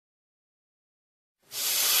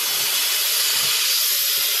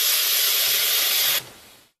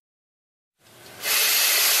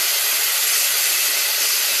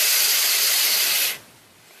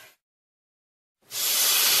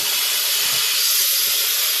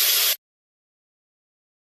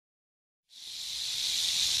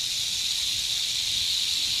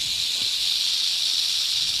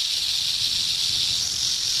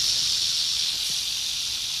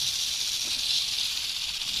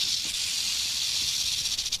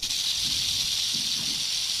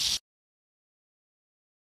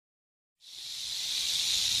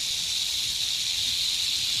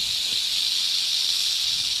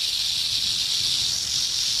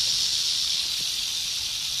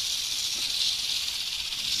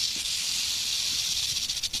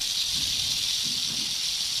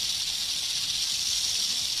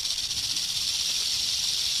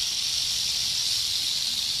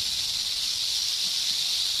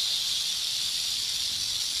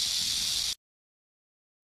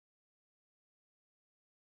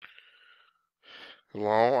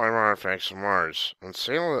Hello, I'm Artifacts of Mars, and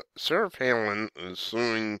Sarah Palin is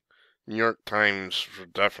suing New York Times for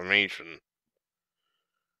defamation.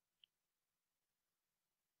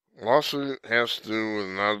 Lawsuit has to do with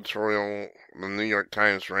an editorial the New York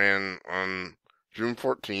Times ran on June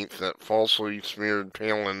 14th that falsely smeared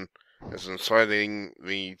Palin as inciting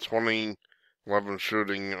the 2011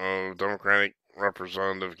 shooting of Democratic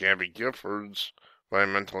Representative Gabby Giffords by a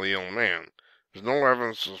mentally ill man. There's no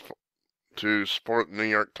evidence to support the New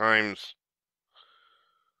York Times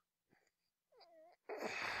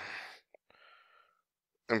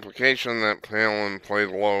implication that Palin played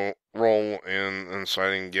a role in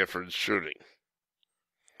inciting Giffords' shooting.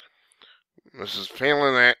 Mrs.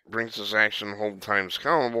 Palin brings this action to hold the Times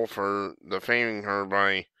accountable for defaming her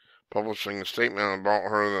by publishing a statement about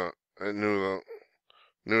her that it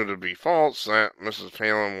knew to be false, that Mrs.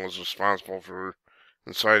 Palin was responsible for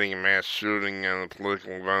inciting a mass shooting at a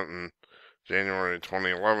political event in January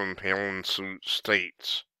 2011, Palin's suit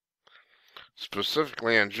states.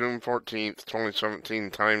 Specifically, on June 14th, 2017,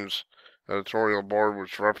 Times editorial board,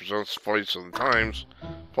 which represents the voice of the Times,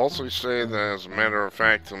 falsely stated that as a matter of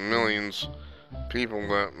fact to millions of people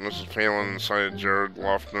that Mrs. Palin incited Jared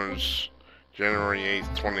Loughner's January 8,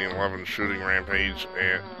 2011 shooting rampage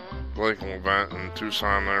at a political event in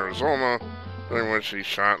Tucson, Arizona, during which he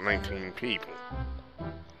shot 19 people,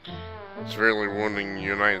 severely wounding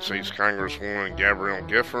United States Congresswoman Gabby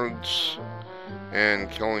Giffords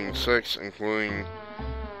and killing 6, including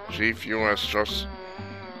Chief U.S.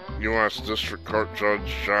 District Court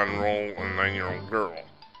Judge John Roll and a 9-year-old girl.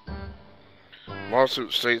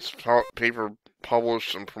 Lawsuit states paper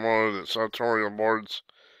published and promoted its editorial board's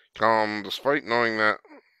column despite knowing that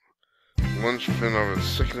the linchpin of its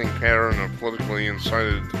sickening pattern of politically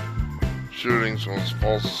incited shootings was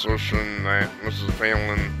false assertion that Mrs.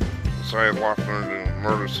 Palin incited Loughner to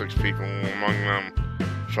murder 6 people, among them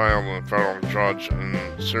a child and a federal judge, and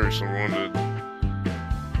seriously wounded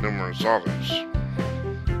numerous others.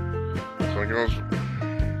 So it goes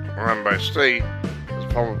on by state,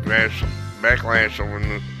 as public backlash over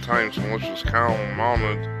the Times' malicious column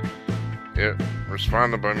mounted. It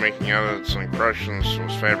responded by making edits and corrections to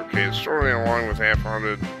its fabricated story, along with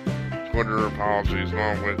half-hearted Twitter apologies,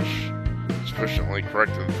 none of which sufficiently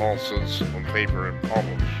corrected falsehoods on paper it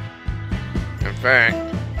published. In fact,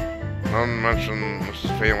 none mentioned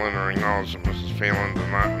Mrs. Palin or acknowledged that Mrs. Palin did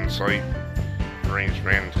not incite a deranged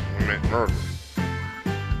man to commit murder.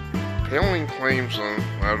 Palin claims an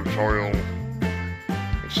editorial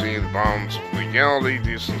exceeded the bounds of legality,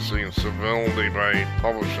 decency, and civility by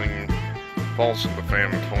publishing false and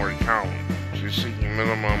defamatory column. She's seeking a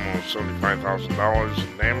minimum of $75,000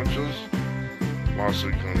 in damages. The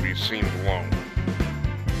lawsuit can be seen below.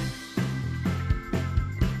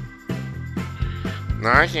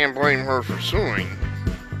 Now, I can't blame her for suing,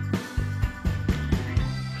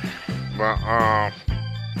 but,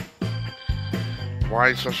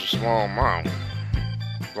 why such a small amount?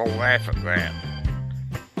 Don't laugh at that.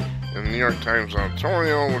 In the New York Times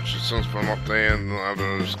editorial, which has since been updated,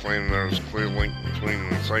 others claim there is a clear link between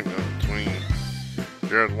the incitement between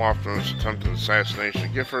Jared Loughner's attempted assassination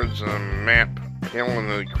of Giffords and a map Palin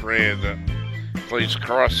had created that placed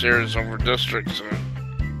crosshairs over districts that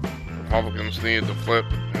Republicans needed to flip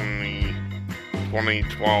in the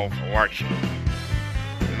 2012 election.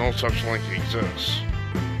 No such link exists.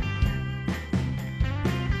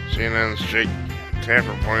 CNN's Jake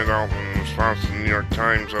Tapper pointed out in response to the New York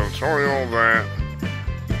Times editorial that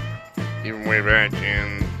even way back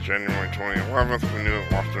in January 2011, we knew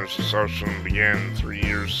that Loughner's assaultion began 3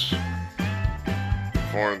 years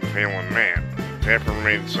before the Palin map. Tapper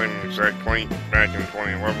made the same exact point back in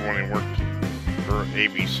 2011 when he worked for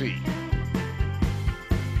ABC.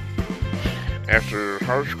 After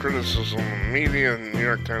harsh criticism in the media, the New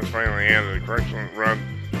York Times finally added a correction that read,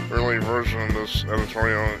 early version of this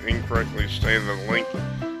editorial incorrectly stated that a link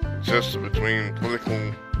existed between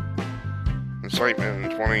political incitement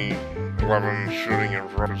and 2011 shooting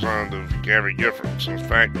of Representative Gabby Giffords. In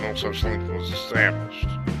fact, no such link was established.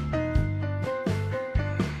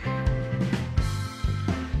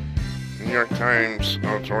 The New York Times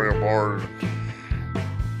editorial board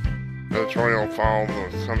editorial followed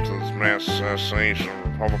the attempted mass assassination of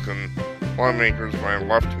Republican lawmakers by a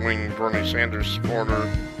left-wing Bernie Sanders supporter,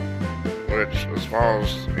 which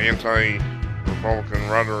espoused anti-Republican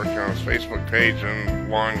rhetoric on its Facebook page and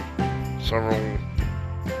along several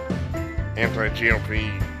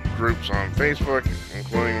anti-GOP groups on Facebook,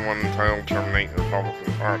 including one entitled Terminate the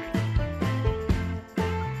Republican Party.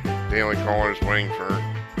 Daily Caller is waiting for a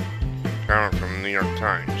comment from the New York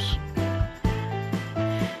Times.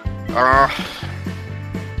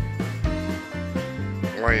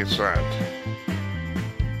 like I said,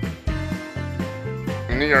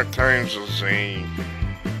 the New York Times is a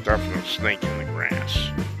definite snake in the grass.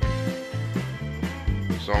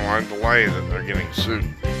 So I'm delighted that they're getting sued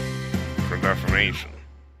for defamation.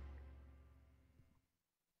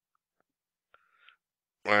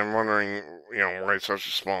 I'm wondering, why such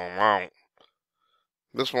a small amount.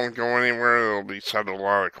 This won't go anywhere. It'll be settled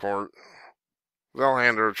out of court. They'll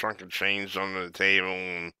hand her a chunk of change under the table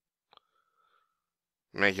and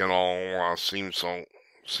make it all seem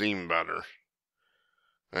better.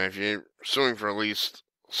 And if you're suing for at least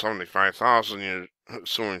 $75,000, you're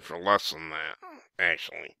suing for less than that,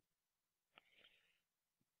 actually.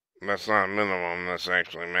 That's not minimum, that's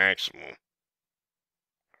actually maximum.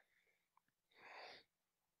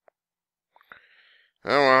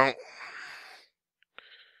 Oh well.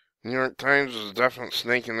 New York Times is a definite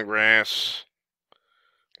snake in the grass.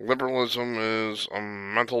 Liberalism is a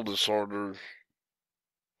mental disorder.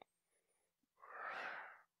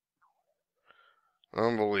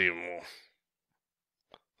 Unbelievable.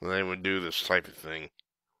 They would do this type of thing.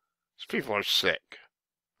 These people are sick.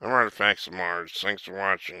 I'm Artifacts of Mars. Thanks for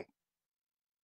watching.